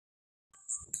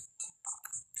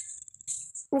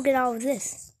we'll get all of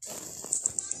this.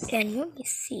 And let me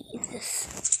see this.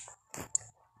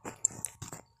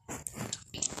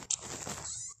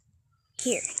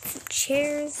 Here, some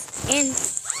chairs, and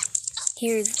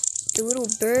here's the little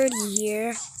birdie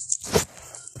here.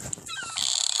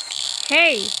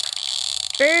 Hey,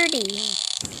 birdie,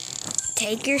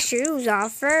 take your shoes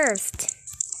off first.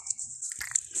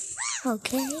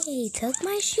 Okay, took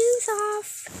my shoes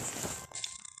off.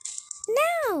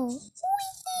 Now,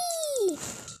 whee!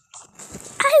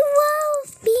 I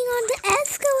love being on the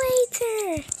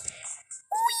escalator.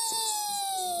 Whee!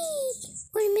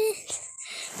 Wait a minute.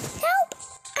 Help!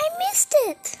 I missed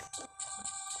it.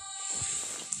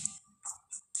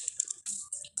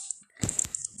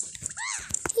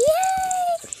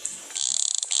 Yay!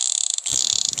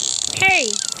 Hey,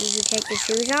 did you take your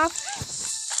shoes off?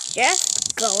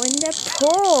 Just go in the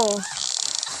pool.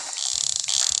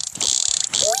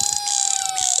 Whee!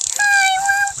 I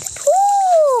love the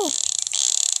pool.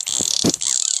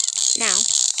 Now,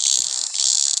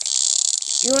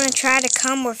 you want to try to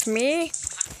come with me?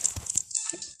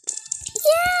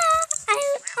 Yeah, I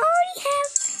already have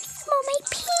some of my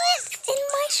pants and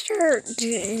my shirt. It's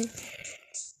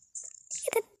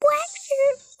a black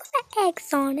shirt with X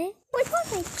on it. What about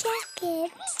my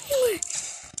jacket?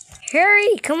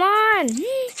 Hurry, come on.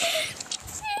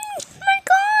 My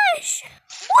gosh.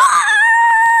 Whoa!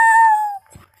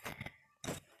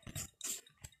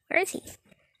 Where is he?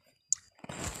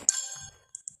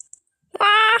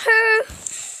 Wahoo!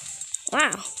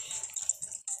 Wow.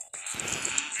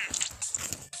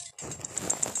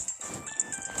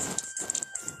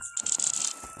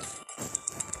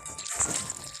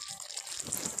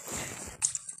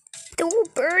 The little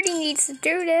birdie needs to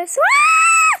do this.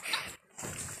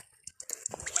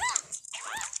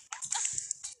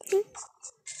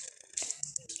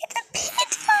 It's a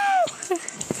pitfall.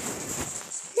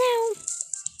 Now,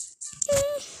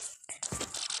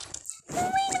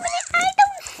 wait a minute. I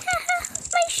don't have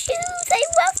my shoes. I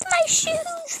left my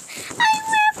shoes. I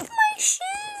left my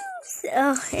shoes.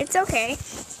 Oh, it's okay.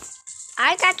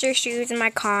 I got your shoes in my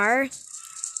car.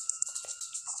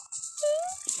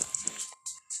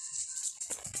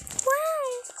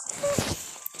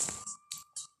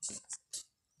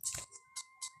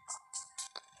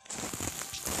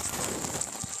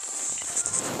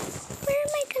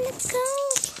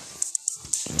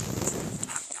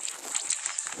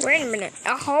 Wait a minute,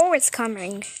 a hole is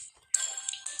coming.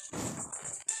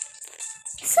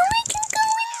 So I can go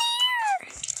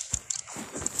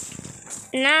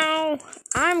in there. No,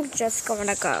 I'm just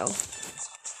gonna go.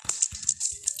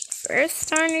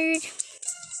 First I need...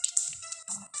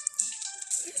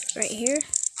 right here.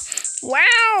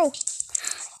 Wow!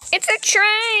 It's a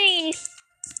train!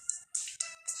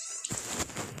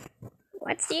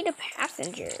 Let's see the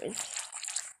passengers.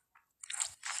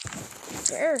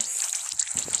 First.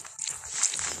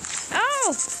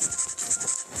 Oh!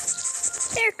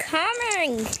 They're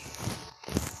coming!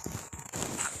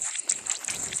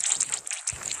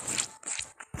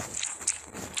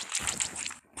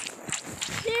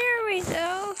 There we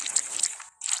go.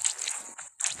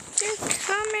 They're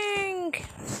coming!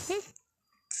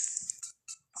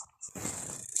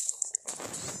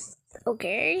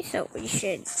 Okay, so we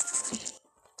should...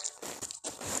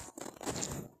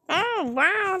 Oh,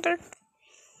 wow,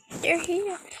 they're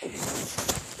here.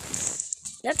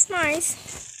 That's nice.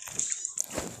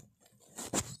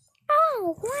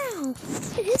 Oh, wow.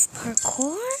 It is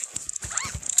parkour.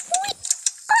 Wait.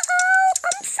 Uh-oh,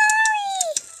 I'm sorry.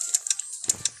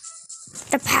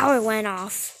 The power went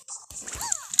off.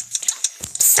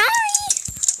 Sorry.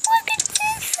 Look at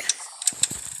this.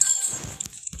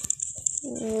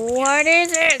 What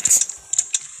is it?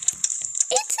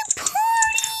 It's a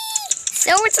party.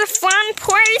 So it's a fun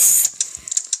place.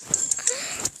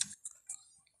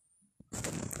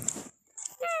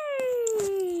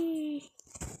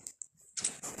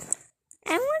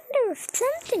 I wonder if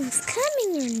something's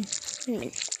coming in. Wait a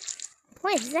minute.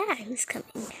 What is that? Who's coming?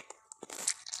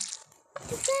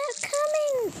 What is that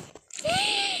coming?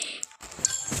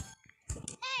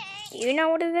 You know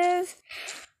what it is?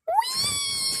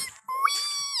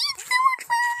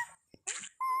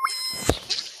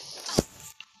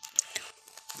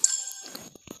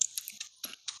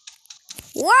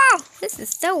 Whoa! This is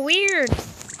so weird.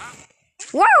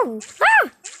 Whoa!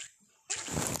 Ah!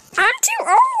 I'm too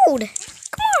old!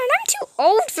 Come on, I'm too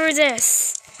old for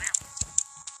this.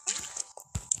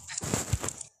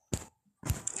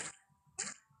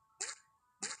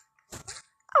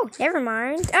 Oh, never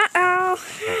mind. Uh-oh.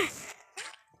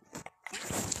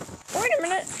 Wait a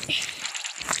minute.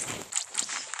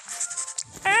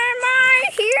 Am I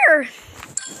here?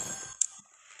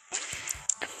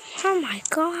 my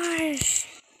gosh.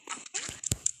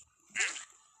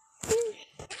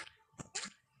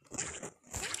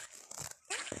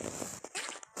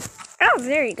 Oh,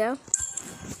 there you go.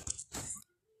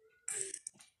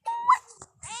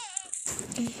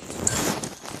 Making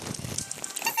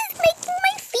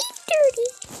my feet dirty.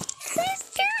 There's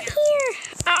dirt here.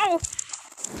 Oh.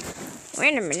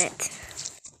 Wait a minute.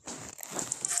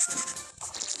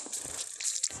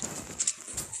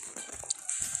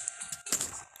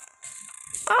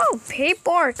 Oh,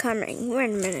 people are coming. Wait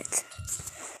a minute.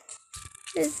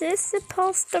 Is this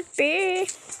supposed to be?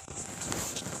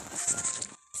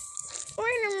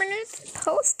 Wait a minute. It's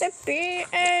supposed to be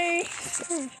a...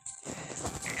 I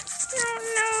don't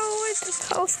know what it's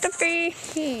supposed to be.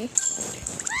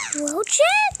 We'll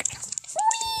check.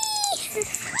 Whee!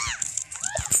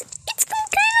 It's some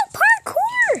kind of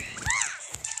parkour.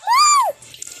 Woo!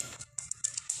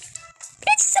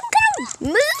 It's some kind of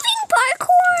moving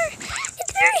parkour.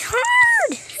 It's very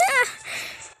hard.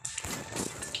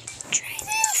 Try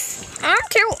this. I'm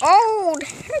too old.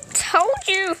 I told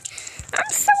you.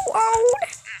 I'm so old.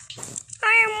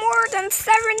 I am more than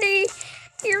 70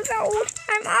 years old.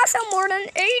 I'm also more than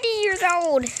 80 years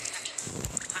old.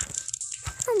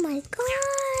 Oh my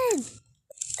god.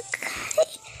 Okay.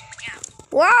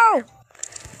 Whoa.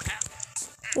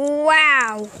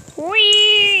 Wow.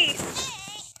 Whee.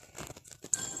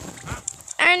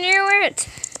 I knew it.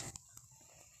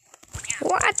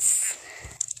 What's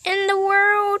in the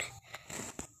world?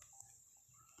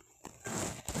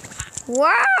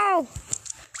 Wow.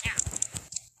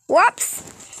 Whoops.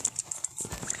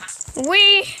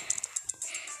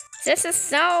 This is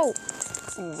so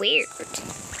weird.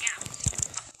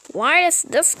 Why does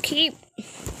this keep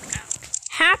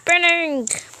happening?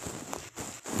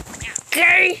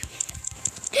 Okay.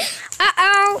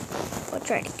 Uh-oh. We'll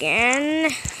try it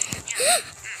again.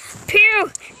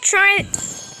 Pew! Try it.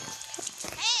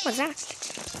 What's that?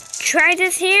 Try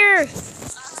this here.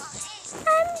 I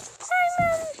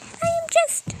am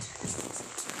just...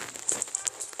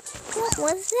 What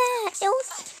was that? It was...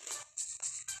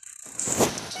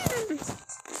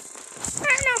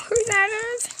 I know who that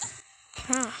is.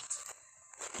 Huh.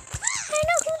 I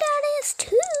know who that is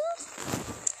too.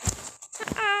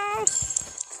 Uh-oh.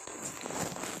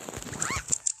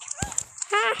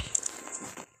 Huh.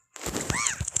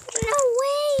 No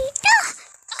way. Ah,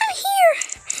 I'm here.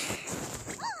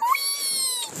 Whee!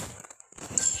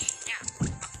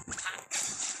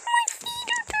 My feet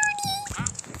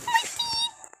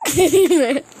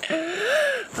are dirty.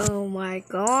 Oh my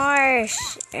gosh.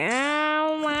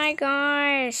 Oh my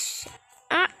gosh.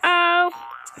 Uh-oh.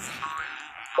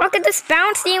 Look at this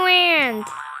bouncy land.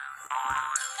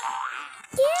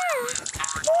 Yeah.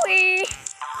 Whee.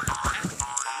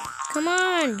 Come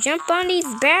on, jump on these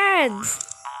beds.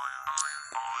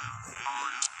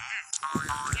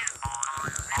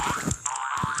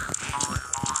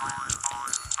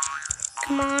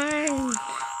 Come on.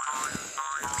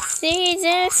 See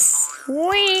this?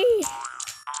 Whee.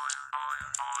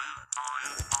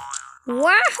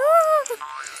 Wahoo!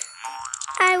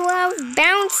 I love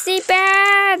bouncy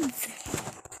beds.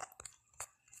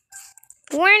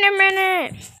 Wait a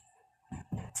minute.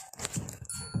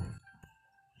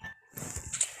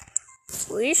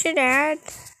 We should add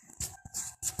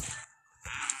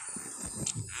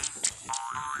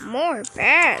more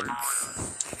beds.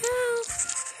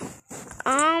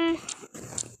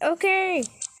 Okay.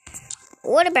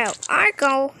 What about I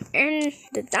go in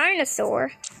the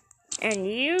dinosaur and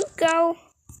you go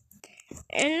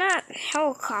in that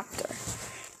helicopter?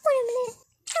 Wait a minute.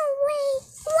 Oh, wait.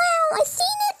 Wow, I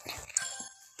seen it.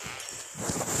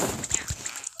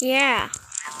 Yeah.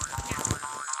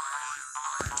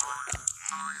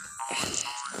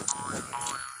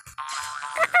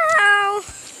 Oh,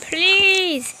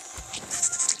 please.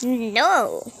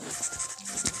 No.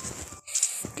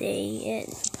 Stay in.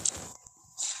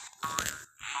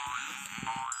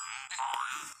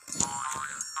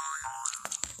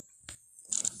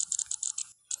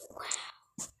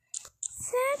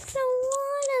 That's a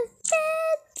lot of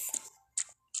beds.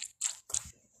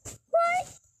 What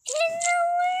in the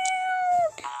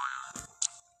world?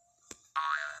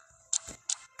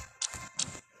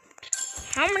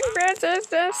 How many beds is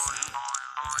this?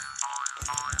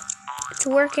 It's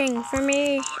working for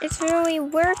me. It's really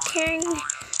working.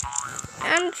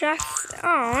 I'm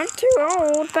too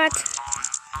old, but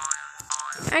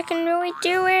I can really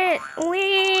do it.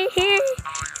 Wee!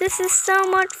 This is so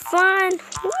much fun.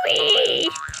 Wee!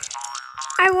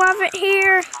 I love it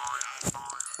here.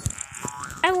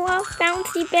 I love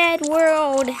Bouncy Bed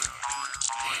World.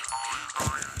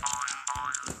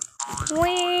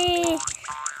 Wee!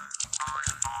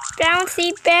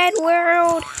 Bouncy bed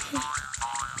world.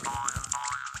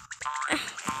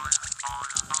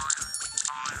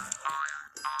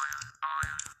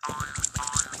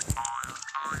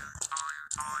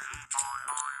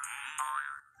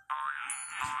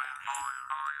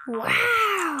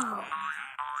 Wow!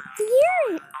 You're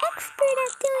an expert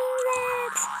at doing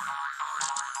that.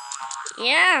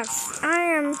 Yes, I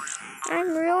am. I'm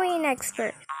really an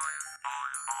expert.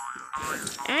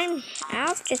 I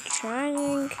was just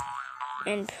trying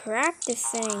and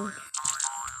practicing.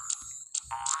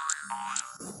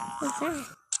 What's that?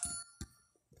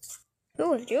 Who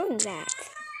was doing that?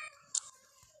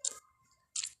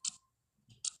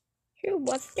 Who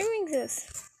was doing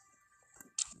this?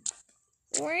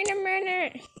 Wait a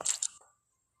minute.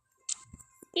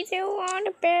 These are all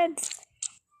the beds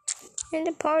in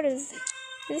the part of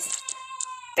this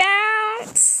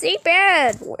bouncy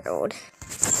bed world.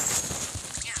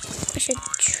 I should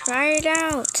try it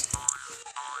out.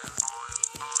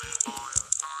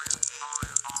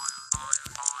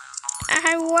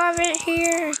 I love it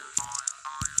here.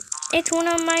 It's one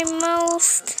of my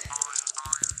most.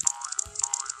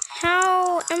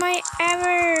 How am I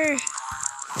ever?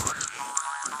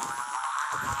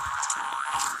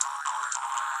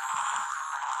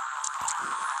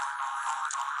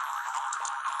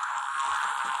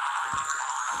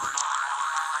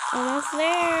 Almost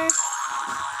there.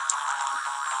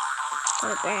 Go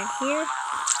to bed here.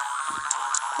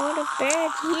 Go to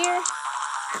bed here.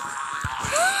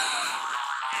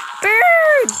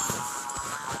 Bird!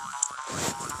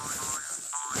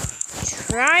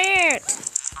 Try it.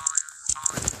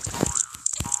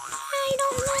 I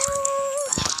don't know.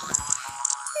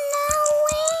 No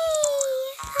way.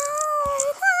 Oh,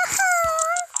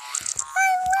 I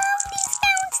love these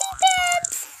bouncy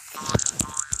beds.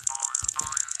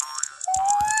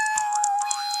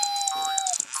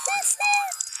 This is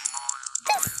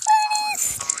the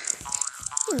funnest.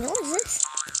 You know what is this?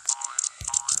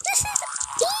 This is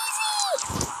easy.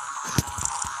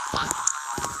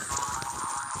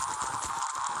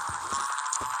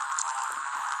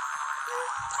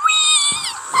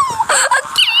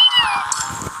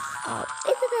 Oh,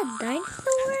 is it a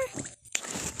dinosaur?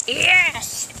 Yes,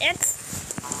 it's.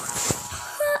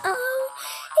 Uh-oh,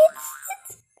 it's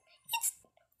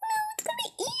no, it's gonna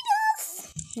eat us.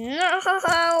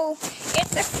 No,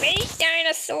 it's a fake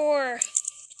dinosaur.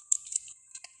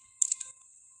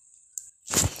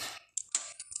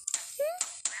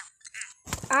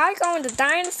 I go into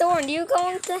dinosaur and you go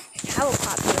into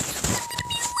helicopter.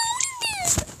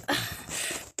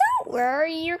 Don't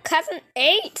worry, your cousin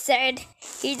 8 said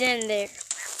he's in there.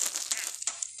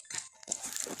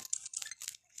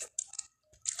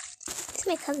 It's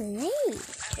my cousin 8.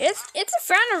 It's a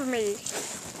friend of me.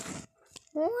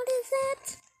 What is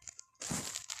that?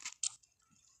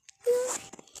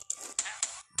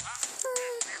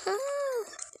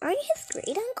 Are you his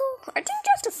great uncle? I think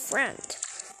just a friend.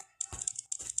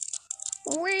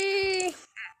 Wee.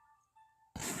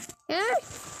 Yeah.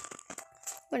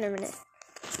 Wait a minute.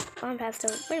 I'm past the.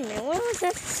 Wait a minute. What was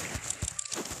this?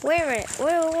 Wait a minute.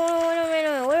 Wait a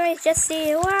minute. What did I just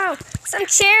see? Wow, some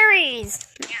cherries.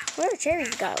 Where did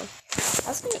cherries go? I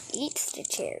was gonna eat the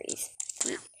cherries.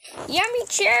 Yummy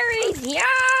cherries!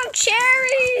 Yum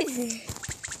cherries!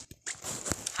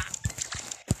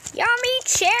 Yummy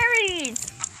cherries!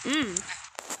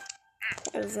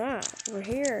 What is that? We're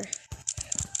here.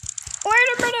 Wait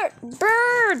a minute!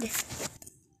 Bird!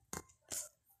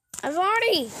 I've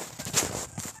already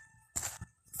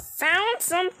found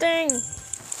something! No,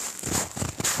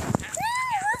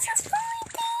 this is really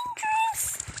dangerous!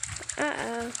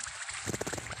 Uh-oh.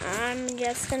 I'm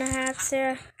just gonna have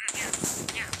to...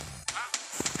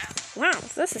 Wow,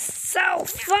 this is so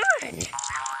fun!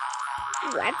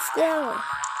 Let's go!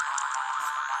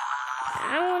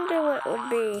 I wonder what it would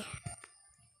be.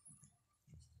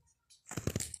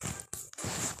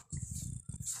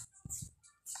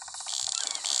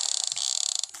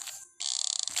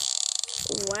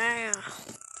 Wow.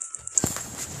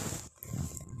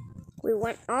 We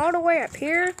went all the way up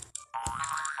here.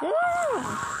 Wow.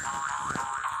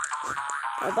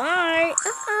 Bye-bye.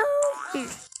 Uh-oh.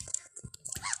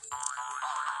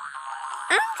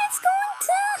 I'm just going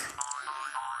to...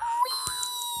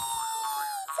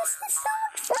 This is so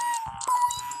much fun.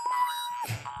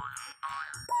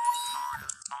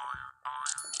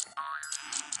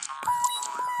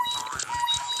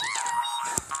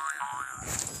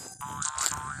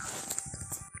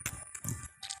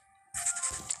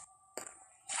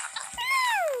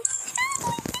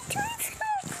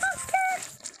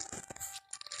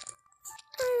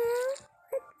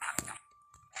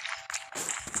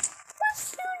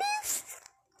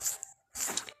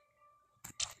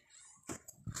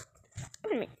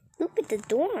 the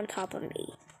door on top of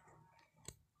me.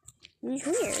 It's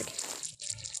weird.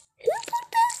 Who put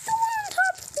this door on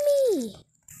top of me?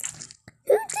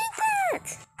 Who did that?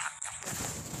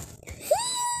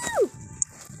 Who?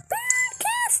 Bird,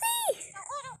 Cassie!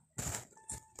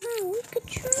 Oh, we could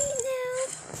try now.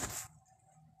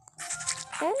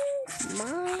 Oh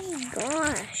my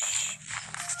gosh.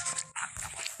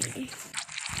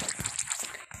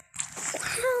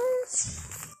 Wow.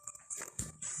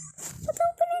 Let's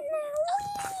open it now.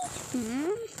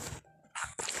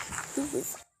 Wait.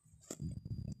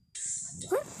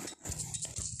 What?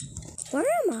 Where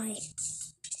am I?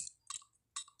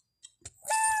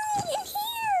 No, in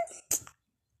here.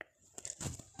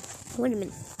 Wait a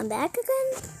minute. I'm back again?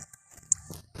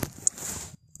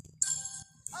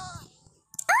 Oh!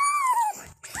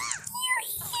 You're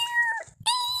here!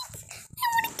 I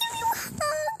want to give you a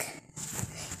hug.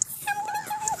 I want to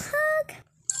give you a hug.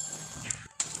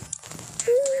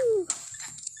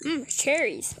 Ooh.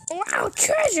 Cherries. Wow,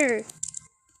 treasure!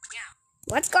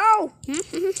 Let's go!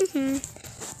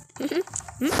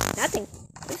 Nothing.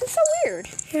 This is so weird.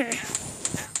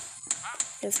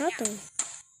 There's nothing.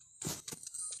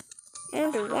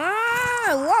 And wow!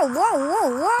 Whoa, whoa, whoa,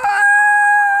 whoa!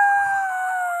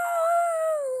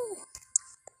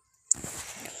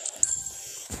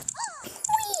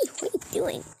 Whee! What are you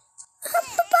doing?